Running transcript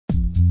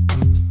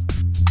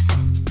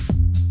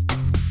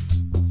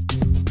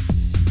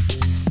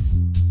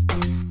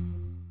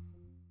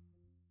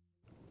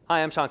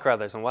Hi, I'm Sean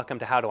Carruthers, and welcome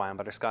to How Do I on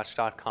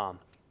Butterscotch.com.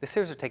 This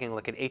series we're taking a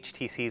look at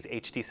HTC's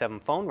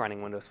HD7 phone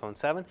running Windows Phone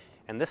 7,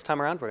 and this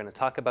time around we're going to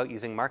talk about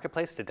using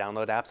Marketplace to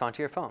download apps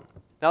onto your phone.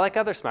 Now, like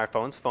other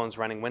smartphones, phones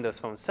running Windows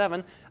Phone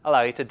 7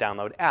 allow you to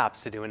download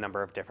apps to do a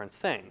number of different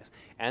things,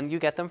 and you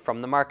get them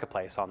from the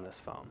Marketplace on this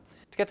phone.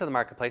 To get to the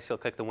Marketplace, you'll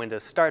click the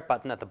Windows Start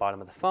button at the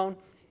bottom of the phone,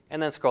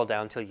 and then scroll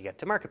down until you get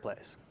to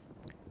Marketplace.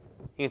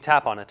 You can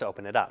tap on it to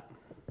open it up.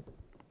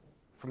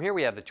 From here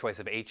we have the choice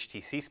of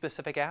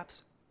HTC-specific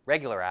apps,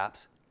 regular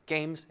apps,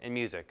 games, and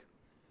music.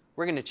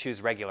 We're going to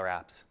choose regular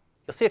apps.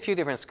 You'll see a few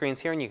different screens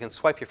here, and you can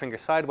swipe your finger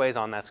sideways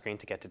on that screen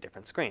to get to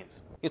different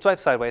screens. You swipe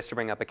sideways to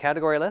bring up a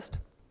category list,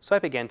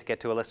 swipe again to get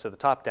to a list of the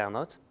top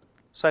downloads,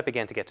 swipe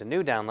again to get to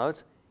new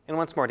downloads, and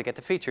once more to get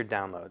to featured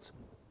downloads.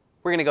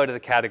 We're going to go to the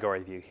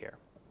category view here.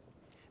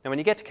 Now when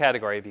you get to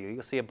category view,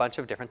 you'll see a bunch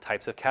of different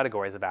types of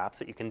categories of apps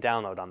that you can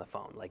download on the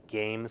phone, like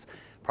games,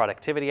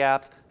 productivity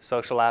apps,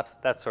 social apps,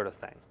 that sort of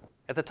thing.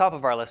 At the top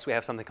of our list we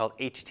have something called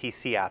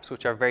HTC apps,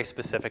 which are very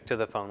specific to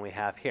the phone we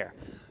have here.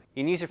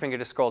 You can use your finger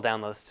to scroll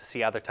down the list to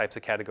see other types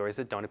of categories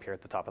that don't appear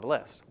at the top of the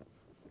list.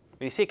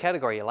 When you see a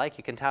category you like,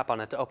 you can tap on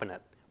it to open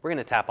it. We're going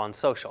to tap on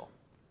social.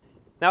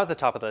 Now at the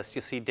top of the list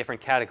you'll see different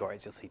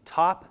categories. You'll see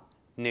top,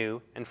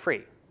 new, and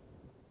free.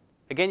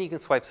 Again, you can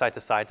swipe side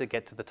to side to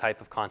get to the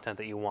type of content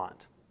that you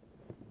want.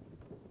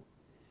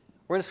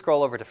 We're going to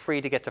scroll over to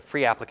free to get to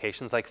free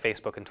applications like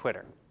Facebook and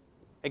Twitter.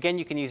 Again,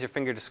 you can use your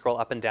finger to scroll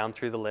up and down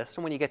through the list,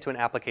 and when you get to an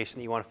application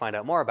that you want to find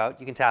out more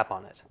about, you can tap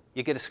on it.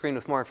 You get a screen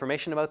with more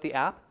information about the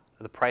app,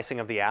 the pricing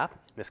of the app.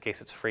 In this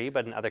case it's free,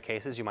 but in other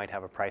cases you might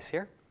have a price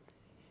here.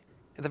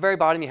 At the very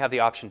bottom you have the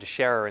option to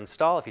share or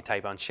install. If you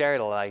type on share,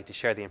 it'll allow you to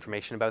share the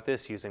information about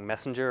this using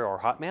Messenger or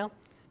Hotmail.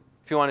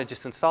 If you want to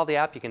just install the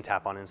app, you can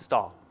tap on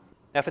install.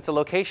 Now if it's a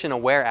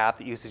location-aware app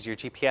that uses your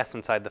GPS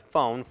inside the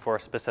phone for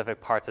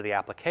specific parts of the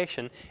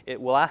application, it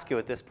will ask you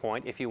at this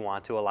point if you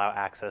want to allow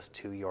access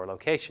to your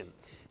location.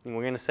 And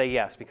we're going to say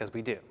yes because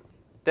we do.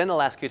 Then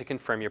it'll ask you to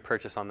confirm your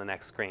purchase on the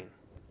next screen.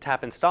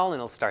 Tap install and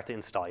it'll start to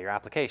install your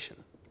application.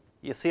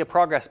 You'll see a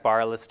progress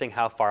bar listing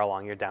how far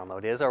along your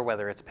download is or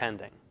whether it's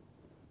pending.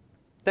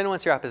 Then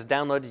once your app is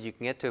downloaded, you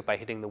can get to it by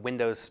hitting the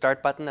Windows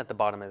Start button at the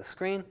bottom of the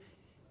screen,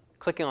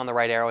 clicking on the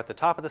right arrow at the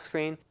top of the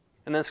screen,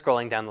 and then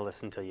scrolling down the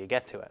list until you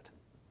get to it.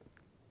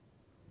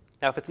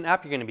 Now if it's an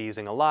app you're going to be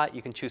using a lot,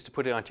 you can choose to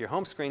put it onto your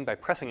home screen by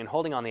pressing and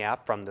holding on the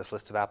app from this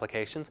list of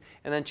applications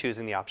and then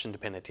choosing the option to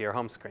pin it to your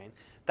home screen.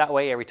 That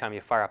way every time you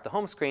fire up the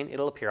home screen,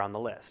 it'll appear on the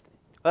list.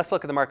 Let's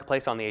look at the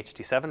Marketplace on the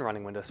HD7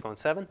 running Windows Phone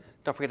 7.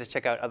 Don't forget to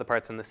check out other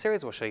parts in the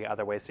series. We'll show you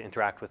other ways to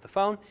interact with the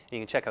phone. And you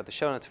can check out the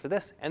show notes for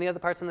this and the other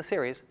parts in the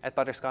series at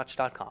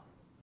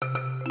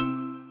butterscotch.com.